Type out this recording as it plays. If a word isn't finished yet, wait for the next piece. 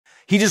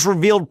he just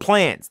revealed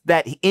plans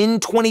that in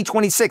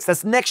 2026,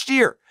 that's next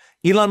year,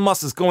 Elon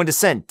Musk is going to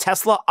send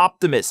Tesla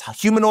Optimus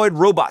humanoid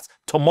robots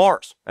to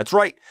Mars. That's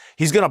right.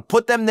 He's going to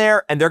put them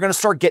there and they're going to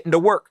start getting to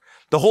work.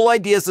 The whole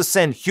idea is to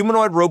send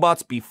humanoid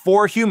robots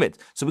before humans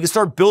so we can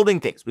start building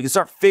things. We can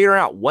start figuring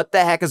out what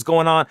the heck is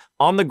going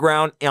on the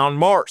ground on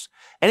Mars.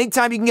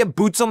 Anytime you can get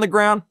boots on the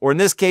ground, or in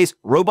this case,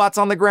 robots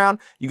on the ground,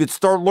 you can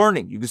start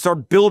learning. You can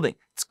start building.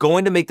 It's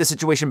going to make the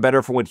situation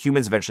better for when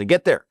humans eventually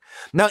get there.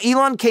 Now,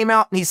 Elon came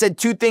out and he said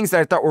two things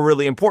that I thought were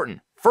really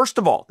important. First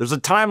of all, there's a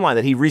timeline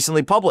that he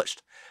recently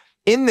published.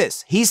 In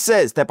this, he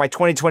says that by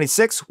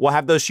 2026, we'll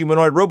have those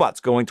humanoid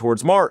robots going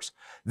towards Mars.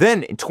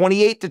 Then in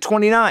 28 to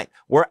 29,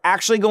 we're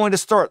actually going to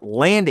start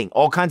landing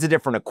all kinds of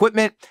different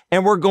equipment,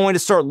 and we're going to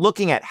start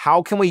looking at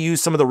how can we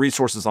use some of the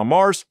resources on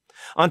Mars.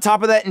 On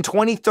top of that, in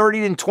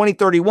 2030 and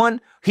 2031,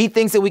 he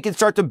thinks that we can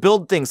start to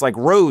build things like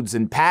roads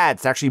and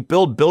pads to actually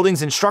build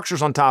buildings and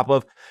structures on top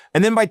of.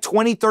 And then by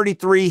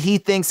 2033, he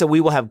thinks that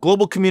we will have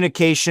global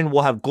communication,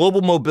 we'll have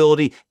global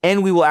mobility,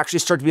 and we will actually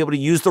start to be able to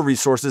use the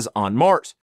resources on Mars.